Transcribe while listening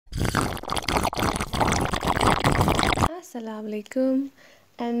Assalamu alaikum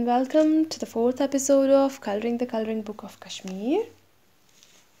and welcome to the fourth episode of Coloring the Coloring Book of Kashmir.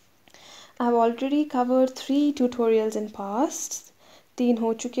 I've already covered 3 tutorials in past. 3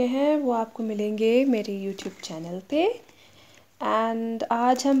 हो चुके हैं, वो आपको मिलेंगे मेरे YouTube चैनल पे. And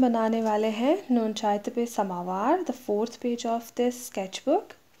आज हम बनाने वाले हैं नून चायते पे समावार, the 4th page of this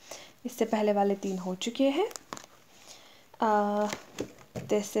sketchbook. इससे पहले वाले 3 हो चुके हैं.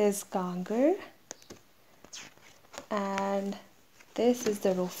 This is Kangar. And this is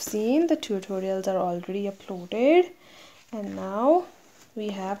the roof scene. The tutorials are already uploaded and now we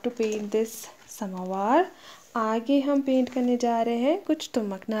have to paint this samovar. आगे हम पेंट करने जा रहे हैं कुछ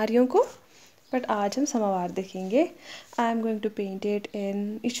तुमक नारियों को, बट आज हम समावार देखेंगे. I am going to paint it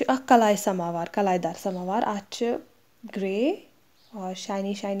in कलाई समावार, कलाईदार समावार. आज ग्रे और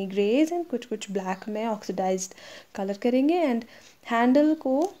शाइनी ग्रेज एंड कुछ ब्लैक में ऑक्सीडाइज्ड कलर करेंगे एंड हैंडल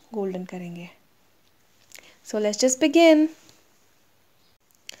को गोल्डन करेंगे. So let's just begin.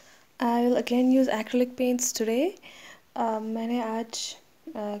 I will again use acrylic paints today. मैंने आज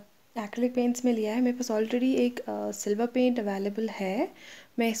acrylic paints में लिया है. मेरे पास already एक silver paint available है.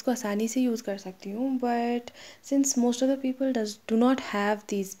 मैं इसको आसानी से use कर सकती हूँ. But since most of the people do not have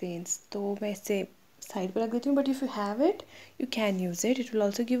these paints, तो मैं इसे side पर रख देती हूँ. But if you have it, you can use it. It will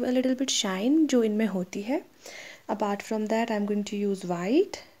also give a little bit shine जो इनमें होती है. Apart from that, I'm going to use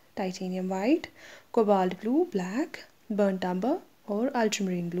white, titanium white, cobalt blue, black, burnt umber और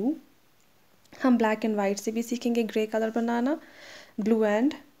ultramarine blue. हम black and white से भी सीखेंगे grey color banana, blue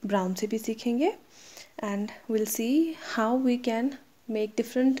and brown से भी सीखेंगे, and we'll see how we can make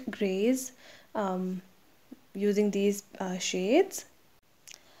different greys using these shades.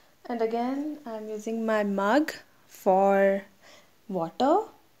 And again, I'm using my mug for water,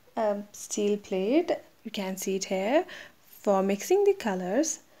 steel plate, you can see it here, for mixing the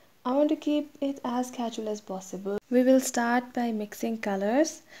colors. I want to keep it as casual as possible. We will start by mixing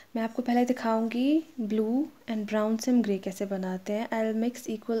colors. मैं आपको पहले दिखाऊंगी blue and brown से हम grey कैसे बनाते हैं. I'll mix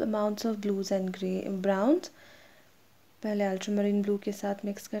equal amounts of blues and browns. पहले ultramarine blue के साथ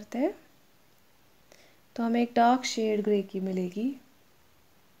mix करते हैं, तो हमें एक dark shade grey की मिलेगी.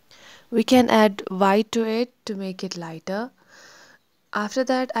 We can add white to it to make it lighter. After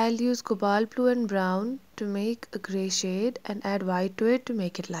that, I'll use cobalt blue and brown to make a grey shade and add white to it to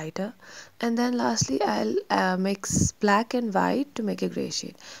make it lighter. And then lastly, I'll mix black and white to make a grey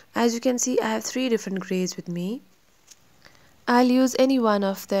shade. As you can see, I have 3 different greys with me. I'll use any one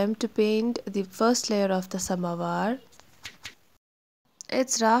of them to paint the first layer of the samovar.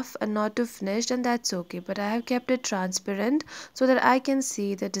 It's rough and not too finished, and that's okay, but I have kept it transparent so that I can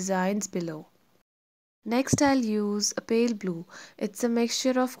see the designs below. Next, I'll use a pale blue. It's a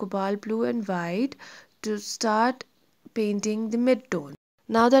mixture of cobalt blue and white to start painting the mid-tone.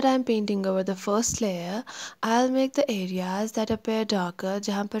 Now that I'm painting over the first layer, I'll make the areas that appear darker,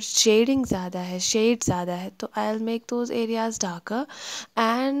 जहाँ पर shading ज़्यादा है, shade ज़्यादा है, तो I'll make those areas darker,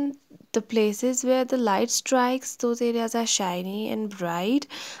 and the places where the light strikes, those areas are shiny and bright,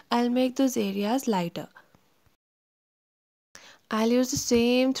 I'll make those areas lighter. I'll use the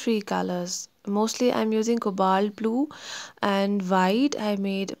same 3 colors. Mostly I'm using cobalt blue and white. I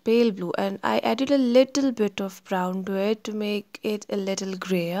made pale blue and I added a little bit of brown to it to make it a little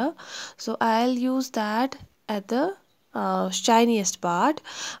grayer. So I'll use that at the shiniest part,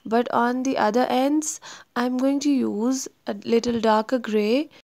 but on the other ends I'm going to use a little darker gray.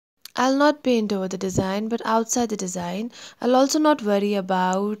 I'll not paint over the design, but outside the design. I'll also not worry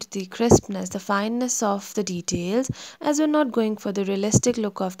about the crispness, the fineness of the details, as we're not going for the realistic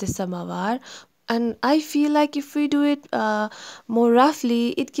look of the samovar. And I feel like if we do it more roughly,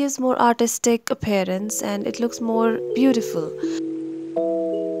 it gives more artistic appearance and it looks more beautiful.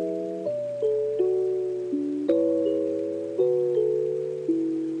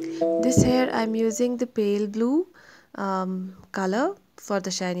 This here I'm using the pale blue color for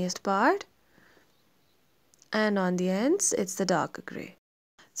the shiniest part, and on the ends it's the darker grey.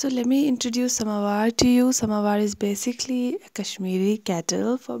 So let me introduce samovar to you. Samovar is basically a Kashmiri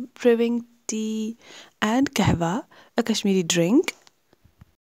kettle for brewing tea and kahwa, a Kashmiri drink.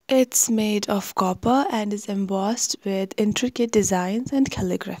 It's made of copper and is embossed with intricate designs and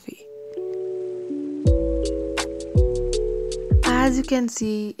calligraphy. As you can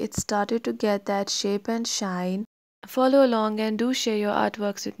see, it started to get that shape and shine. Follow along and do share your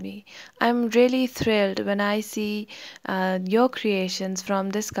artworks with me. I'm really thrilled when I see your creations from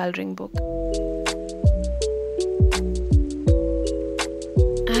this coloring book.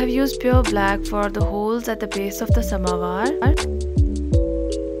 I have used pure black for the holes at the base of the samovar.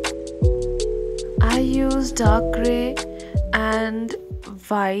 I used dark grey and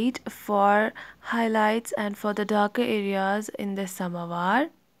white for highlights and for the darker areas in the samovar.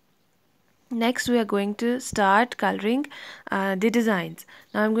 Next, we are going to start coloring the designs.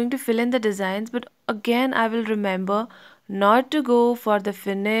 Now, I'm going to fill in the designs, but again, I will remember not to go for the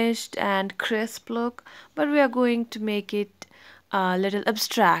finished and crisp look, but we are going to make it a little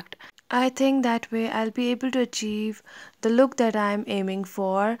abstract. I think that way I'll be able to achieve the look that I'm aiming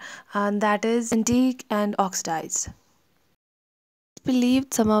for, and that is antique and oxidized.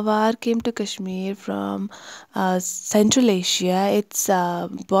 Believed samovar came to Kashmir from Central Asia. It's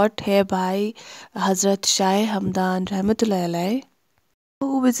brought here by Hazrat Shah Hamdan Rahmatullah Alayh,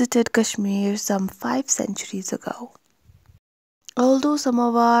 who visited Kashmir some 5 centuries ago. Although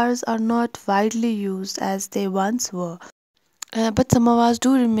samovars are not widely used as they once were, but samovars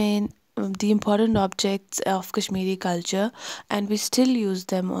do remain the important objects of Kashmiri culture, and we still use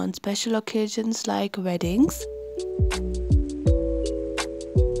them on special occasions like weddings.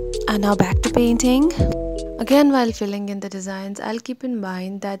 And now back to painting. Again, while filling in the designs, I'll keep in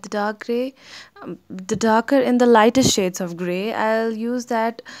mind that the dark gray, the darker in the lighter shades of gray, I'll use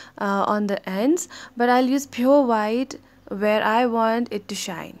that on the ends, but I'll use pure white where I want it to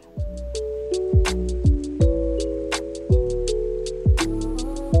shine.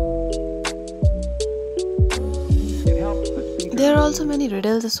 There are also many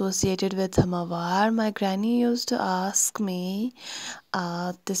riddles associated with samovar. My granny used to ask me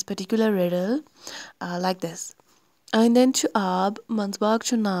this particular riddle like this. Ainden ab mansbag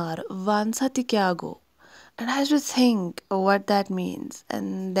chunar vansati kyago. And I had to think what that means.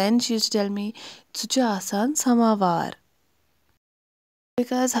 And then she used to tell me, Tsucha asan samavar.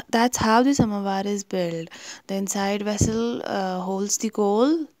 Because that's how the samovar is built. The inside vessel holds the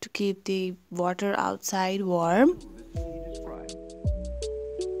coal to keep the water outside warm.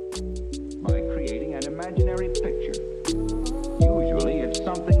 By creating an imaginary picture. Usually it's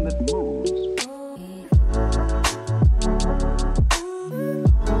something that moves.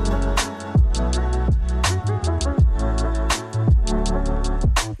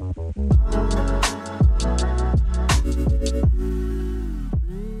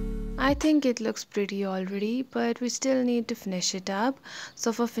 I think it looks pretty already, but we still need to finish it up.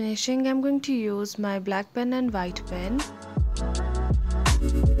 So for finishing, I'm going to use my black pen and white pen.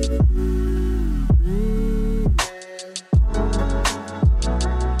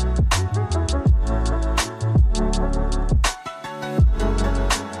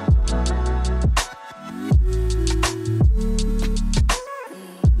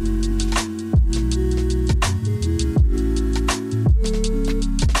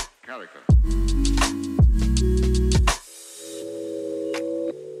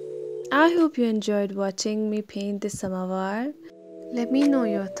 I hope you enjoyed watching me paint this samovar. Let me know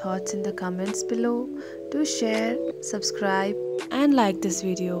your thoughts in the comments below. Do share, subscribe and like this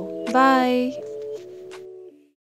video. Bye.